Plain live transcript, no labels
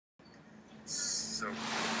So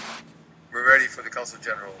we're ready for the Consul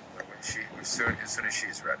General as soon as she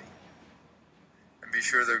is ready. And be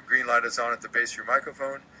sure the green light is on at the base of your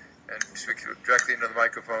microphone, and speak directly into the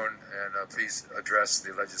microphone, and please address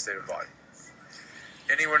the legislative body.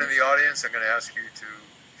 Anyone in the audience, I'm going to ask you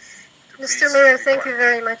to Mr. Mayor, thank you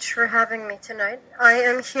very much for having me tonight. I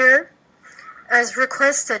am here as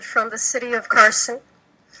requested from the city of Carson.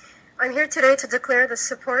 I'm here today to declare the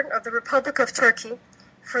support of the Republic of Turkey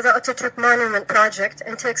for the Atatürk Monument Project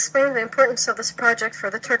and to explain the importance of this project for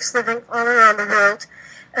the Turks living all around the world,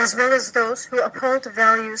 as well as those who uphold the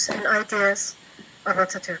values and ideas of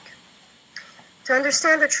Atatürk. To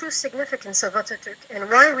understand the true significance of Atatürk and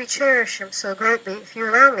why we cherish him so greatly, if you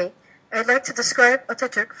allow me, I'd like to describe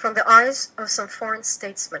Atatürk from the eyes of some foreign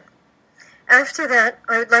statesmen. After that,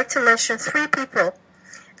 I would like to mention three people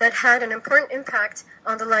that had an important impact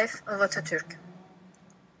on the life of Atatürk.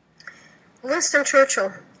 Winston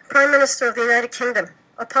Churchill, Prime Minister of the United Kingdom,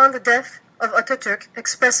 upon the death of Atatürk,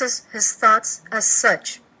 expresses his thoughts as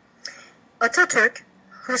such. Atatürk,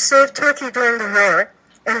 who saved Turkey during the war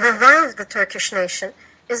and revived the Turkish nation,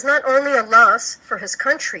 is not only a loss for his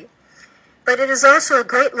country, but it is also a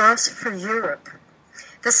great loss for Europe.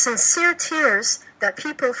 The sincere tears that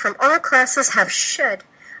people from all classes have shed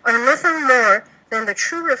are nothing more than the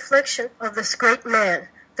true reflection of this great man,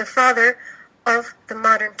 the father of the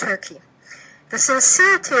modern Turkey. The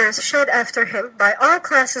sincere tears shed after him by all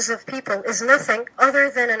classes of people is nothing other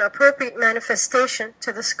than an appropriate manifestation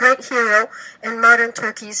to this great hero and modern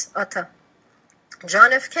Turkey's Ata.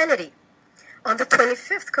 John F. Kennedy, on the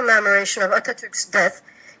 25th commemoration of Atatürk's death,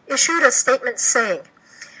 issued a statement saying,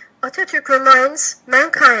 Atatürk reminds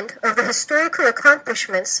mankind of the historical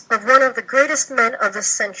accomplishments of one of the greatest men of this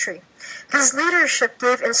century. His leadership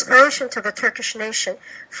gave inspiration to the Turkish nation,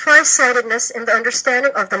 farsightedness in the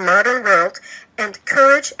understanding of the modern world, and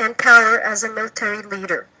courage and power as a military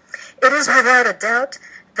leader. It is without a doubt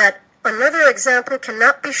that another example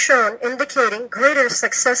cannot be shown indicating greater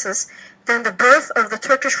successes than the birth of the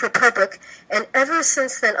Turkish Republic, and ever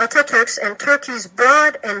since then Atatürk's and Turkey's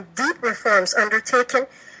broad and deep reforms undertaken,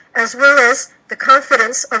 as well as the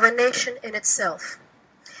confidence of a nation in itself.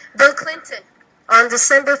 Bill Clinton, on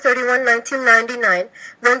December 31, 1999,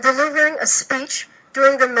 when delivering a speech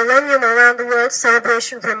during the Millennium Around the World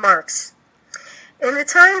celebration, remarks, in the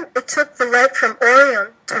time it took the light from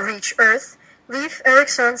Orion to reach Earth, Leif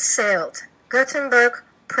Erikson sailed, Gutenberg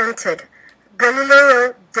printed,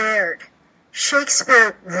 Galileo dared,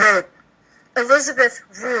 Shakespeare wrote, Elizabeth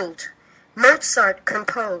ruled, Mozart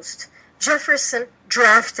composed, Jefferson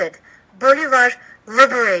drafted, Bolivar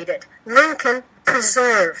liberated, Lincoln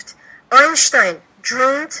preserved, Einstein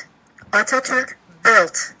dreamed, Atatürk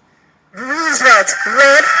built, Roosevelt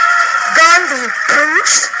led, Gandhi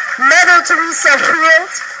preached, Mother Teresa healed,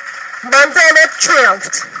 Mandela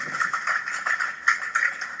triumphed.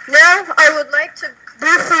 Now I would like to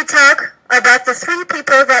briefly talk about the three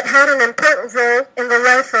people that had an important role in the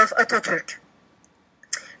life of Atatürk.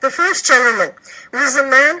 The first gentleman was a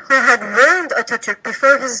man who had warned Atatürk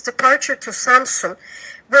before his departure to Samsun,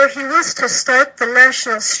 where he was to start the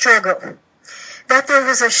national struggle, that there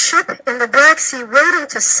was a ship in the Black Sea waiting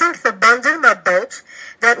to sink the Bandırma boat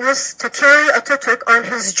that was to carry Atatürk on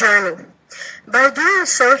his journey. By doing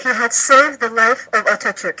so, he had saved the life of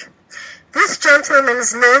Atatürk. This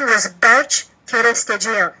gentleman's name was Berç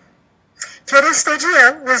Keresteciyan.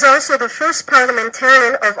 Keresteciyan was also the first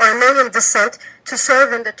parliamentarian of Armenian descent to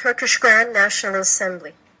serve in the Turkish Grand National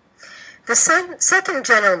Assembly. The second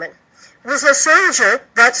gentleman was a soldier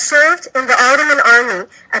that served in the Ottoman army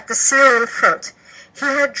at the Syrian front. He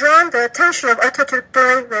had drawn the attention of Atatürk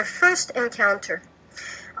during their first encounter.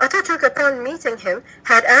 Atatürk, upon meeting him,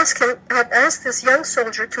 had asked this young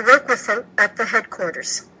soldier to work with him at the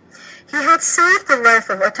headquarters. He had saved the life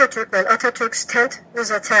of Atatürk when Atatürk's tent was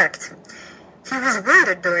attacked. He was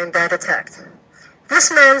wounded during that attack.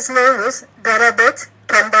 This man's name was Garabet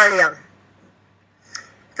Tombalyan.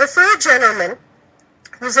 The third gentleman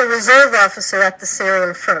was a reserve officer at the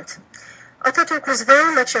Syrian front. Atatürk was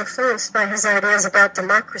very much influenced by his ideas about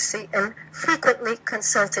democracy and frequently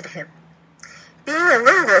consulted him. Being a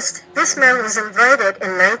linguist, this man was invited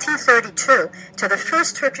in 1932 to the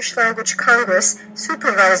first Turkish language congress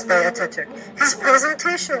supervised by Atatürk. His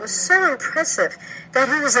presentation was so impressive that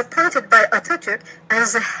he was appointed by Atatürk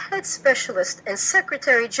as the head specialist and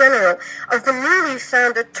secretary general of the newly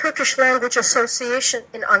founded Turkish Language Association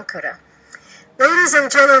in Ankara. Ladies and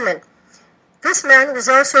gentlemen, this man was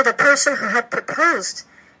also the person who had proposed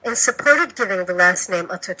and supported giving the last name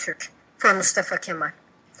Atatürk for Mustafa Kemal.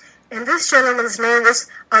 And this gentleman's name was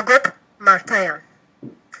Agop Martayan.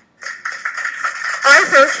 I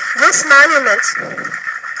think this monument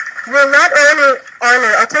will not only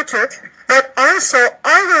honor Atatürk, but also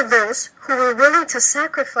honor those who were willing to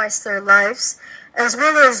sacrifice their lives, as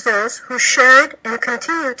well as those who shared and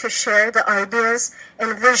continue to share the ideas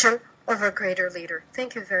and vision of a greater leader.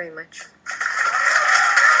 Thank you very much.